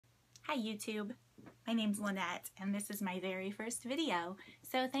Hi YouTube, my name's Lynette and this is my very first video,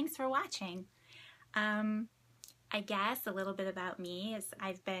 so thanks for watching. I guess a little bit about me is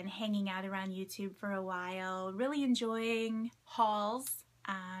I've been hanging out around YouTube for a while, really enjoying hauls,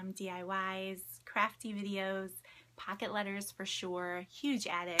 DIYs, crafty videos, pocket letters for sure, huge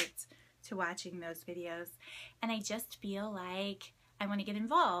addict to watching those videos, and I just feel like I want to get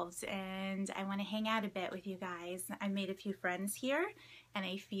involved and I want to hang out a bit with you guys. I've made a few friends here and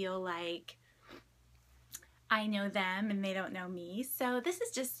I feel like I know them and they don't know me. So this is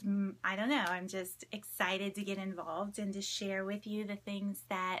just, I don't know, I'm just excited to get involved and to share with you the things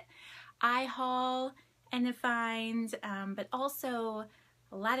that I haul and to find, but also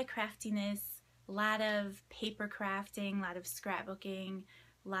a lot of craftiness, a lot of paper crafting, a lot of scrapbooking,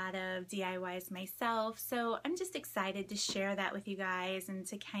 a lot of DIYs myself. So I'm just excited to share that with you guys and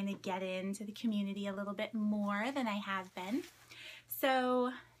to kind of get into the community a little bit more than I have been.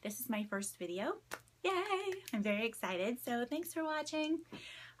 So this is my first video. Yay! I'm very excited. So thanks for watching.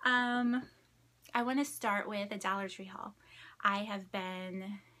 I want to start with a Dollar Tree haul. I have been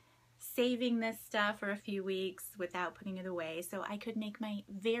saving this stuff for a few weeks without putting it away so I could make my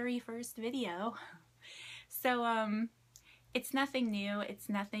very first video. So it's nothing new, it's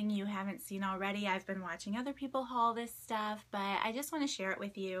nothing you haven't seen already. I've been watching other people haul this stuff, but I just want to share it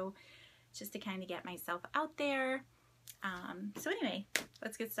with you just to kind of get myself out there. So anyway,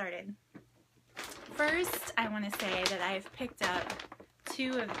 let's get started. First, I want to say that I've picked up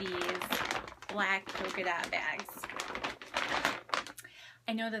 2 of these black polka dot bags.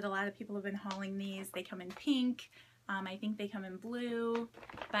 I know that a lot of people have been hauling these. They come in pink, I think they come in blue,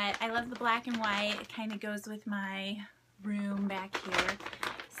 but I love the black and white. It kind of goes with my room back here.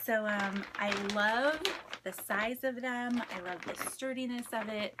 So I love the size of them. I love the sturdiness of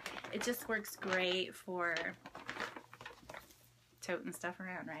it. It just works great for toting stuff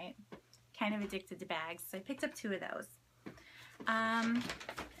around, right? Kind of addicted to bags, so I picked up 2 of those. And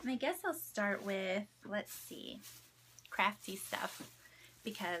I guess I'll start with, let's see, crafty stuff,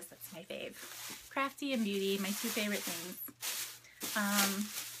 because that's my fave. Crafty and beauty, my 2 favorite things.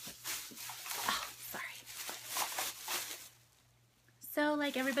 So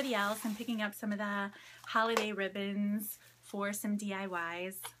like everybody else, I'm picking up some of the holiday ribbons for some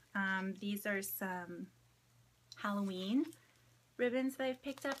DIYs. These are some Halloween ribbons that I've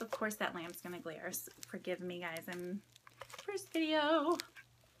picked up. Of course that lamp's gonna glare, so forgive me guys, I'm first video.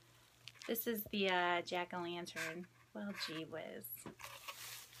 This is the jack-o'-lantern. Well, gee whiz.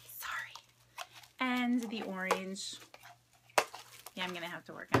 Sorry. And the orange. Yeah, I'm gonna have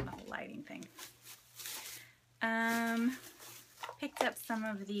to work on the whole lighting thing. Picked up some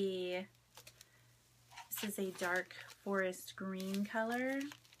of the, this is a dark forest green color,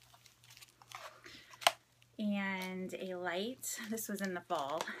 and a light, this was in the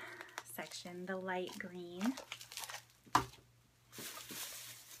fall section, the light green.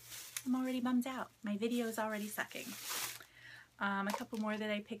 I'm already bummed out. My video is already sucking. A couple more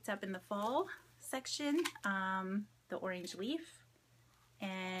that I picked up in the fall section, the orange leaf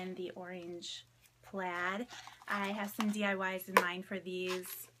and the orange plaid. I have some DIYs in mind for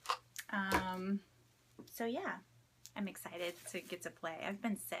these. So yeah, I'm excited to get to play. I've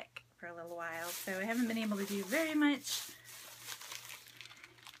been sick for a little while, so I haven't been able to do very much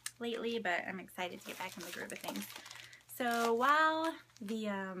lately, but I'm excited to get back in the groove of things. So while the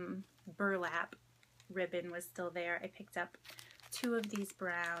burlap ribbon was still there, I picked up 2 of these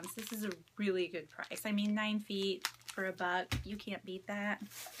browns. This is a really good price. I mean, 9 feet for $1, you can't beat that.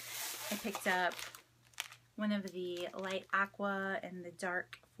 I picked up one of the light aqua and the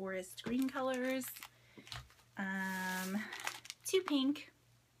dark forest green colors, 2 pink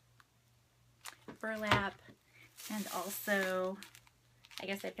burlap, and also I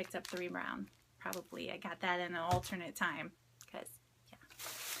guess I picked up 3 brown. Probably I got that in an alternate time because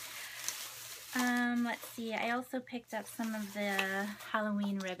yeah. Let's see, I also picked up some of the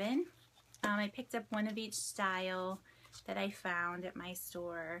Halloween ribbon. I picked up 1 of each style that I found at my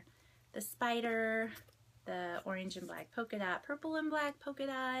store. The spider, the orange and black polka dot, purple and black polka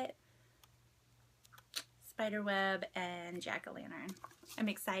dot, spider web, and jack-o'-lantern. I'm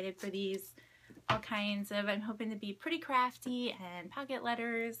excited for these. All kinds of, I'm hoping to be pretty crafty and pocket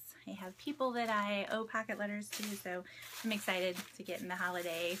letters. I have people that I owe pocket letters to, so I'm excited to get in the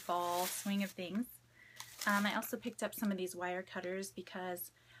holiday fall swing of things. I also picked up some of these wire cutters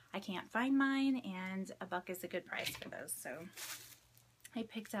because I can't find mine, and $1 is a good price for those. So I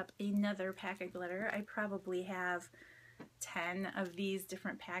picked up another pack of glitter. I probably have 10 of these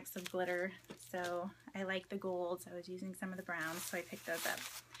different packs of glitter, so I like the gold, so I was using some of the browns, so I picked those up.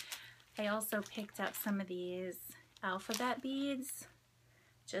 I also picked up some of these alphabet beads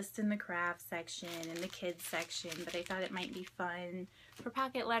just in the craft section, in the kids section, but I thought it might be fun for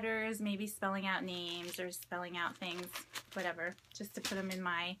pocket letters, maybe spelling out names or spelling out things, whatever, just to put them in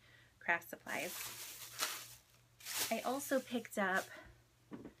my craft supplies. I also picked up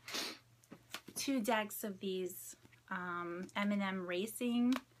 2 decks of these M&M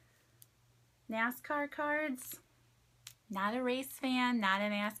Racing NASCAR cards. Not a race fan, not a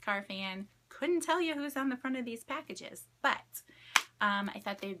NASCAR fan. Couldn't tell you who's on the front of these packages, but I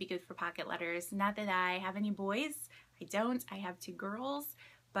thought they would be good for pocket letters. Not that I have any boys. I don't. I have 2 girls,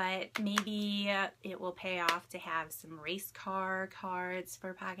 but maybe it will pay off to have some race car cards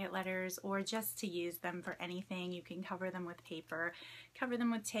for pocket letters, or just to use them for anything. You can cover them with paper, cover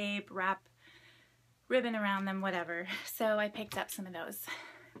them with tape, wrap ribbon around them, whatever. So I picked up some of those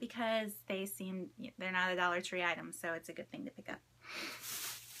because they're not a Dollar Tree item, so it's a good thing to pick up.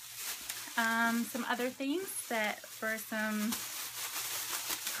 Some other things that for some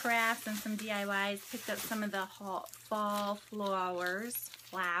crafts and some DIYs, picked up some of the fall flowers,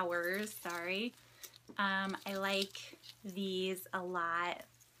 sorry. I like these a lot.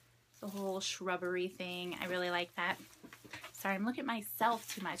 The whole shrubbery thing, I really like that. Sorry, I'm looking at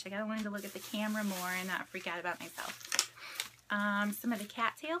myself too much. I gotta learn to look at the camera more and not freak out about myself. Some of the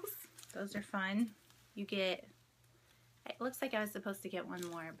cattails, those are fun. You get, it looks like I was supposed to get 1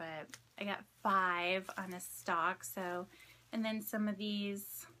 more, but I got 5 on a stalk, so, and then some of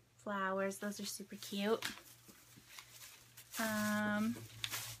these flowers, those are super cute. Sorry.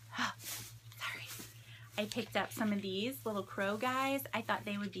 I picked up some of these little crow guys. I thought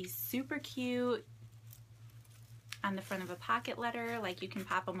they would be super cute on the front of a pocket letter, like you can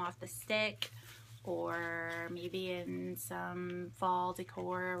pop them off the stick, or maybe in some fall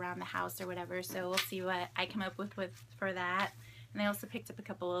decor around the house or whatever. So we'll see what I come up with for that. And I also picked up a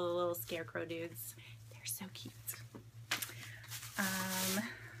couple of little scarecrow dudes. They're so cute.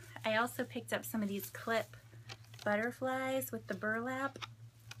 I also picked up some of these clip butterflies with the burlap.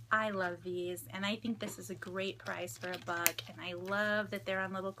 I love these, and I think this is a great price for $1, and I love that they're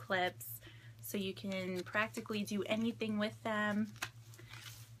on little clips, so you can practically do anything with them.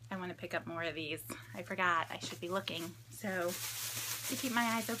 I want to pick up more of these. I forgot I should be looking, so to keep my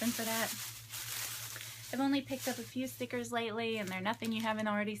eyes open for that. I've only picked up a few stickers lately, and they're nothing you haven't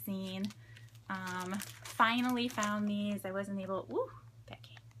already seen. Finally found these. I wasn't able,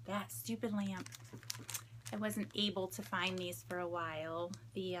 that stupid lamp. I wasn't able to find these for a while.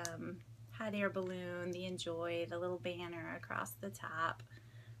 The hot air balloon, the Enjoy, the little banner across the top.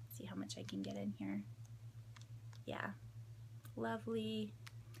 Let's see how much I can get in here. Yeah, lovely.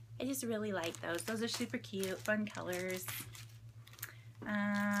 I just really like those. Those are super cute, fun colors.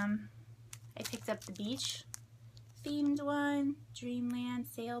 I picked up the beach themed one, Dreamland,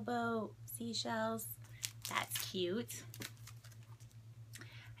 sailboat, seashells. That's cute.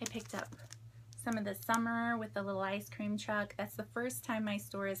 I picked up some of the summer with the little ice cream truck. That's the first time my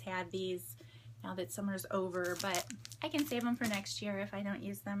store has had these now that summer's over, but I can save them for next year if I don't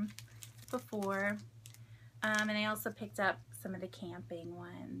use them before. And I also picked up some of the camping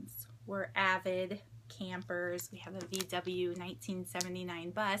ones. We're avid campers. We have a VW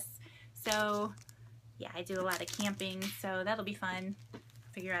 1979 bus. So yeah, I do a lot of camping, so that'll be fun.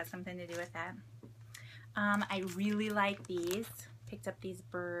 Figure out something to do with that. I really like these. Picked up these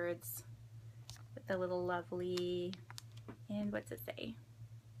birds with the little lovely, and what's it say?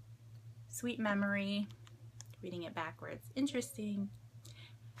 Sweet memory. Reading it backwards. Interesting.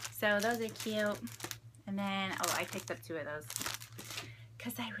 So those are cute. And then, oh, I picked up 2 of those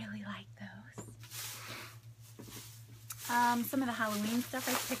because I really like those. Some of the Halloween stuff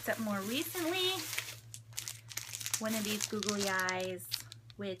I picked up more recently. One of these googly eyes,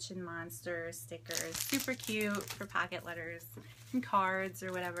 witch and monster stickers. Super cute for pocket letters and cards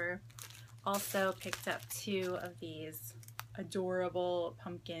or whatever. Also picked up 2 of these adorable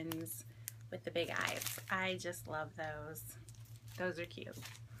pumpkins with the big eyes. I just love those. Those are cute.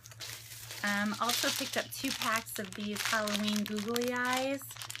 Also picked up 2 packs of these Halloween googly eyes.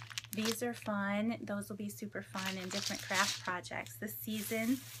 These are fun. Those will be super fun in different craft projects this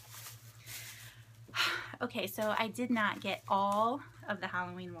season. Okay, so I did not get all of the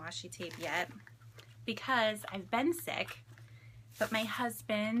Halloween washi tape yet because I've been sick, but my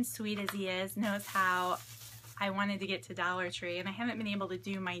husband, sweet as he is, knows how I wanted to get to Dollar Tree, and I haven't been able to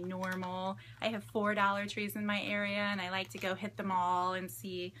do my normal. I have 4 Dollar Trees in my area, and I like to go hit them all and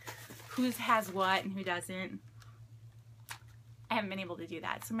see who has what and who doesn't. I haven't been able to do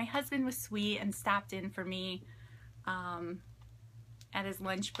that. So my husband was sweet and stopped in for me at his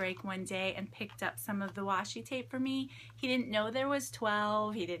lunch break one day and picked up some of the washi tape for me. He didn't know there was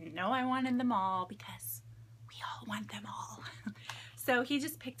 12. He didn't know I wanted them all because we all want them all. So he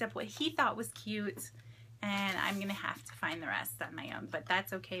just picked up what he thought was cute, and I'm gonna have to find the rest on my own, but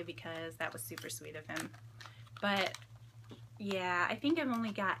that's okay because that was super sweet of him. But yeah, I think I've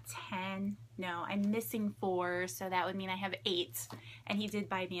only got 10. No, I'm missing 4, so that would mean I have 8. And he did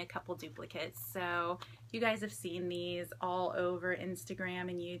buy me a couple duplicates. So you guys have seen these all over Instagram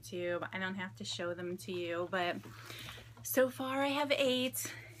and YouTube. I don't have to show them to you, but so far I have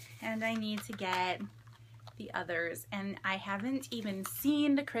 8, and I need to get the others. And I haven't even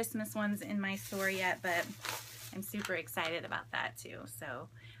seen the Christmas ones in my store yet, but I'm super excited about that too. So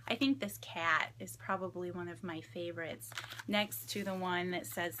I think this cat is probably one of my favorites, next to the one that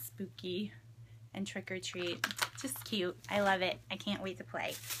says spooky and trick or treat. Just cute. I love it. I can't wait to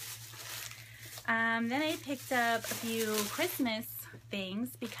play. Then I picked up a few Christmas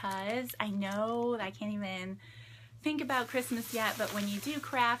things because I know that I can't even think about Christmas yet, but when you do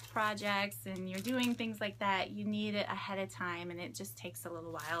craft projects and you're doing things like that, you need it ahead of time, and it just takes a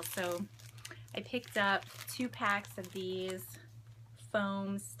little while. So I picked up 2 packs of these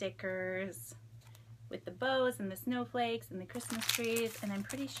foam stickers with the bows and the snowflakes and the Christmas trees, and I'm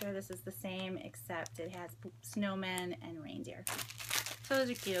pretty sure this is the same except it has snowmen and reindeer. So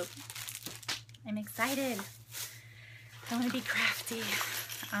those are cute. I'm excited. I want to be crafty.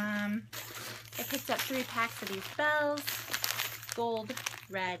 I picked up 3 packs of these bells, gold,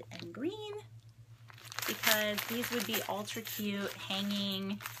 red, and green, because these would be ultra cute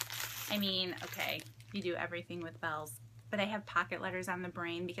hanging. I mean, okay, you do everything with bells, but I have pocket letters on the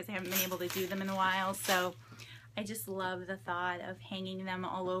brain because I haven't been able to do them in a while, so I just love the thought of hanging them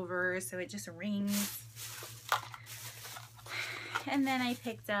all over so it just rings. And then I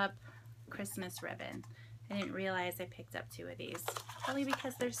picked up Christmas ribbon. I didn't realize I picked up 2 of these, probably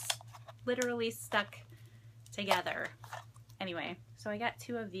because they're literally stuck together. Anyway, so I got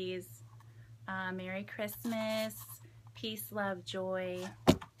 2 of these. Merry Christmas, peace, love, joy.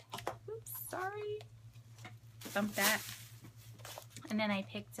 Oops, sorry. Bump that. And then I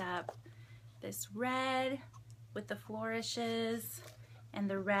picked up this red with the flourishes and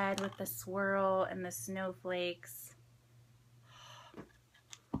the red with the swirl and the snowflakes.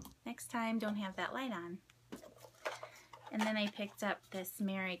 Next time, don't have that light on. And then I picked up this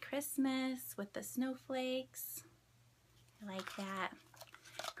Merry Christmas with the snowflakes. I like that.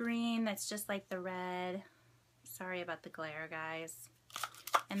 Green, that's just like the red. Sorry about the glare, guys.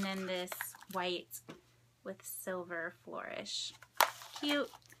 And then this white with silver flourish.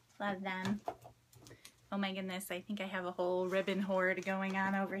 Cute. Love them. Oh my goodness, I think I have a whole ribbon hoard going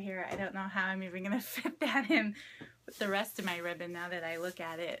on over here. I don't know how I'm even going to fit that in with the rest of my ribbon now that I look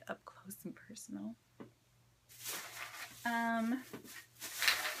at it up close and personal.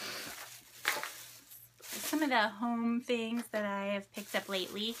 Some of the home things that I have picked up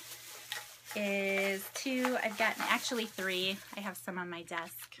lately is 2. I've gotten actually 3. I have some on my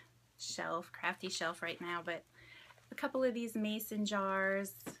desk shelf, crafty shelf right now, but a couple of these mason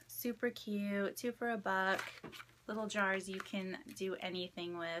jars, super cute, 2 for $1. Little jars you can do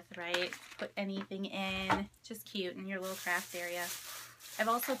anything with, right? Put anything in, just cute in your little craft area. I've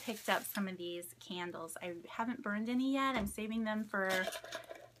also picked up some of these candles. I haven't burned any yet. I'm saving them for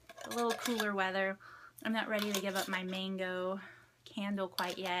a little cooler weather. I'm not ready to give up my mango candle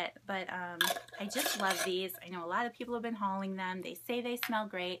quite yet, but I just love these. I know a lot of people have been hauling them. They say they smell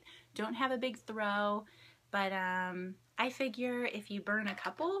great. Don't have a big throw, but I figure if you burn a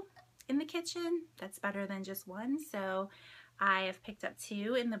couple in the kitchen, that's better than just 1. So I have picked up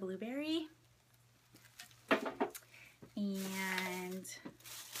 2 in the blueberry and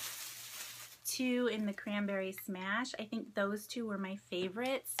 2 in the cranberry smash. I think those 2 were my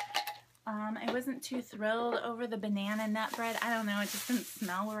favorites. I wasn't too thrilled over the banana nut bread. I don't know, it just didn't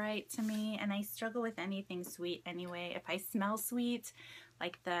smell right to me, and I struggle with anything sweet anyway. If I smell sweet,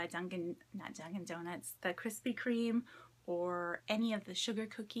 like the not Dunkin' Donuts, the Krispy Kreme, or any of the sugar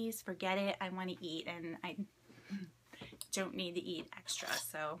cookies, forget it. I want to eat, and I don't need to eat extra,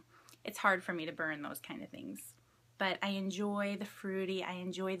 so it's hard for me to burn those kind of things. But I enjoy the fruity, I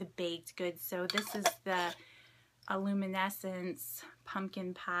enjoy the baked goods. So this is the Luminescence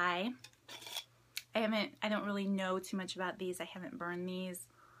pumpkin pie. I don't really know too much about these. I haven't burned these,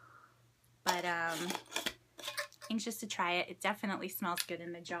 but anxious to try it. It definitely smells good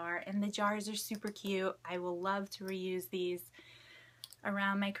in the jar, and the jars are super cute. I will love to reuse these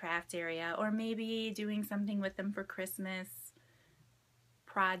around my craft area, or maybe doing something with them for Christmas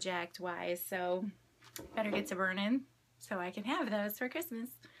project wise. So better get to burning so I can have those for Christmas.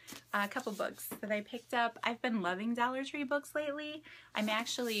 A couple books that I picked up. I've been loving Dollar Tree books lately. I'm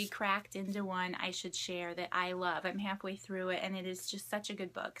actually cracked into one I should share that I love. I'm halfway through it, and it is just such a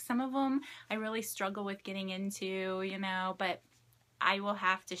good book. Some of them I really struggle with getting into, you know, but I will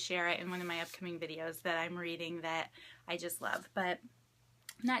have to share it in one of my upcoming videos that I'm reading that I just love. But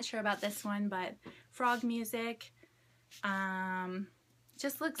I'm not sure about this one, but frog music.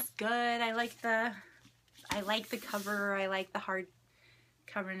 Just looks good. I like the cover. I like the hard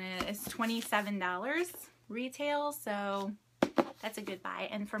cover in it. It's $27 retail, so that's a good buy.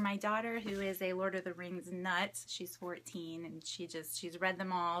 And for my daughter, who is a Lord of the Rings nut, she's 14 and she's read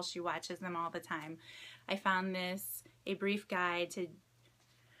them all. She watches them all the time. I found this, a brief guide to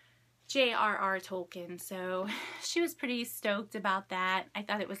J.R.R. Tolkien, so she was pretty stoked about that. I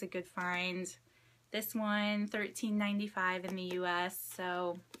thought it was a good find. This one, $13.95 in the US,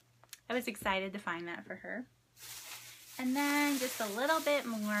 so I was excited to find that for her. And then just a little bit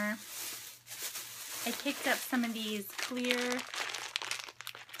more, I picked up some of these clear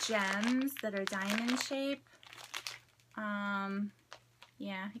gems that are diamond shape.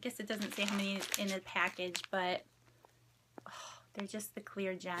 Yeah, I guess it doesn't say how many in the package, but they're just the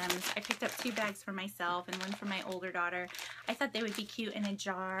clear gems. I picked up 2 bags for myself and one for my older daughter. I thought they would be cute in a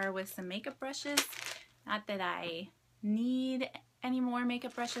jar with some makeup brushes. Not that I need any more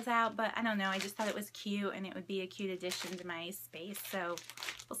makeup brushes out, but I don't know. I just thought it was cute and it would be a cute addition to my space. So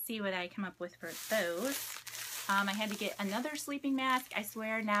we'll see what I come up with for those. I had to get another sleeping mask. I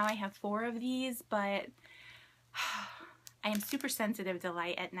swear now I have 4 of these, but I am super sensitive to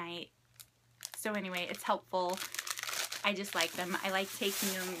light at night. So anyway, it's helpful. I just like them. I like taking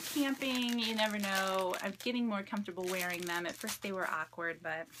them camping. You never know. I'm getting more comfortable wearing them. At first they were awkward,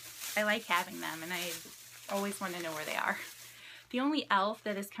 but I like having them and I always want to know where they are. The only e.l.f.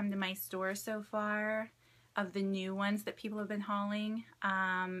 that has come to my store so far of the new ones that people have been hauling,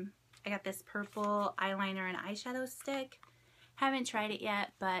 I got this purple eyeliner and eyeshadow stick. Haven't tried it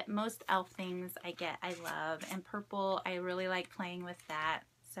yet, but most e.l.f. things I get I love. And purple, I really like playing with that.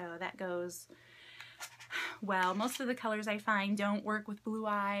 So that goes well. Most of the colors I find don't work with blue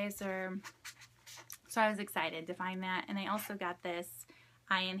eyes, so I was excited to find that. And I also got this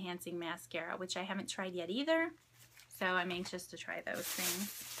eye enhancing mascara, which I haven't tried yet either. So I'm anxious to try those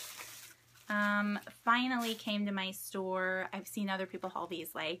things. Finally came to my store. I've seen other people haul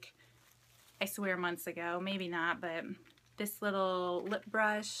these, like, I swear months ago, maybe not, but this little lip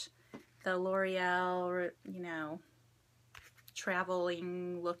brush, the L'Oreal, you know,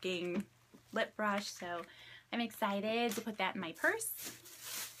 traveling looking lip brush. So I'm excited to put that in my purse.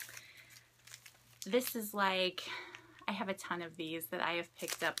 This is like, I have a ton of these that I have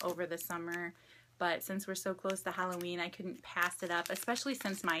picked up over the summer, but since we're so close to Halloween, I couldn't pass it up, especially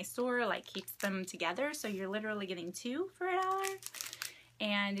since my store like keeps them together, so you're literally getting 2 for $1.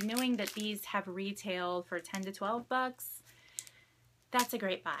 And knowing that these have retailed for 10 to 12 bucks, that's a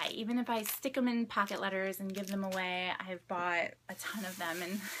great buy. Even if I stick them in pocket letters and give them away, I've bought a ton of them.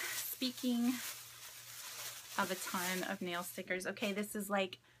 And speaking of a ton of nail stickers, okay, this is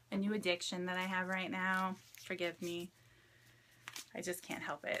like a new addiction that I have right now. Forgive me. I just can't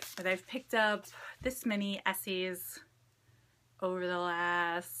help it. But I've picked up this many Essies over the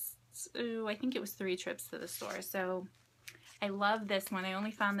last, I think it was 3 trips to the store. So I love this one. I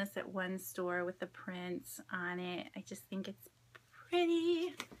only found this at one store with the prints on it. I just think it's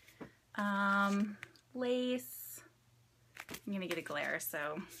pretty. Lace. I'm gonna get a glare,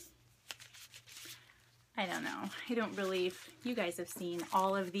 so I don't know. I don't really, you guys have seen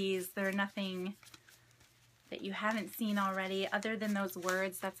all of these. They're nothing that you haven't seen already other than those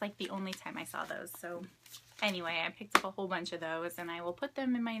words. That's like the only time I saw those. So anyway, I picked up a whole bunch of those and I will put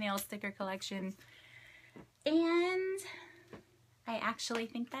them in my nail sticker collection. And I actually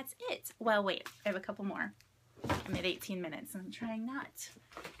think that's it. Well, wait, I have a couple more. I'm at 18 minutes and I'm trying not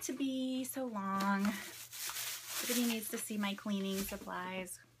to be so long. Everybody needs to see my cleaning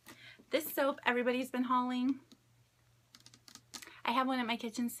supplies. This soap everybody's been hauling. I have one at my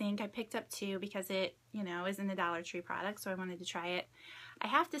kitchen sink. I picked up 2 because it, you know, is in the Dollar Tree product, so I wanted to try it. I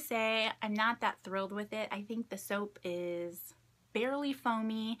have to say, I'm not that thrilled with it. I think the soap is barely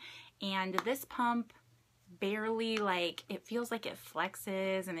foamy, and this pump barely, like, it feels like it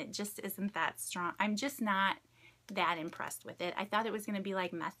flexes, and it just isn't that strong. I'm just not that impressed with it. I thought it was going to be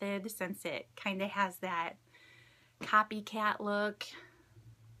like Method, since it kind of has that copycat look.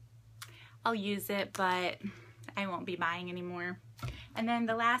 I'll use it, but I won't be buying anymore. And then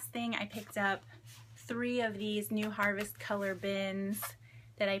the last thing, I picked up 3 of these New Harvest color bins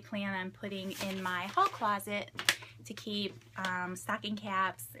that I plan on putting in my hall closet to keep stocking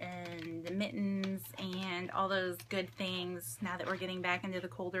caps and mittens and all those good things now that we're getting back into the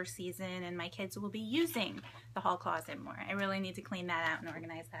colder season and my kids will be using the hall closet more. I really need to clean that out and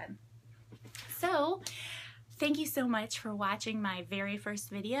organize that. So thank you so much for watching my very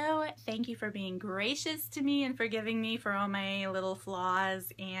first video. Thank you for being gracious to me and forgiving me for all my little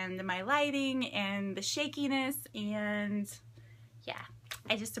flaws and my lighting and the shakiness, and yeah,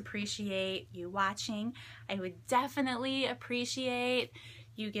 I just appreciate you watching. I would definitely appreciate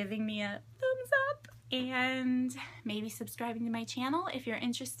you giving me a thumbs up and maybe subscribing to my channel if you're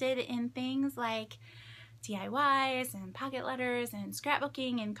interested in things like DIYs and pocket letters and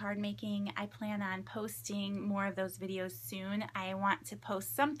scrapbooking and card making. I plan on posting more of those videos soon. I want to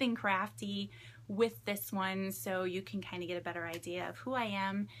post something crafty with this one so you can kind of get a better idea of who I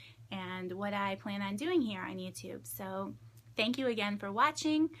am and what I plan on doing here on YouTube. So thank you again for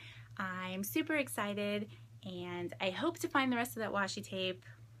watching. I'm super excited and I hope to find the rest of that washi tape.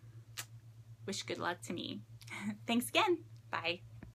 Wish good luck to me. Thanks again. Bye.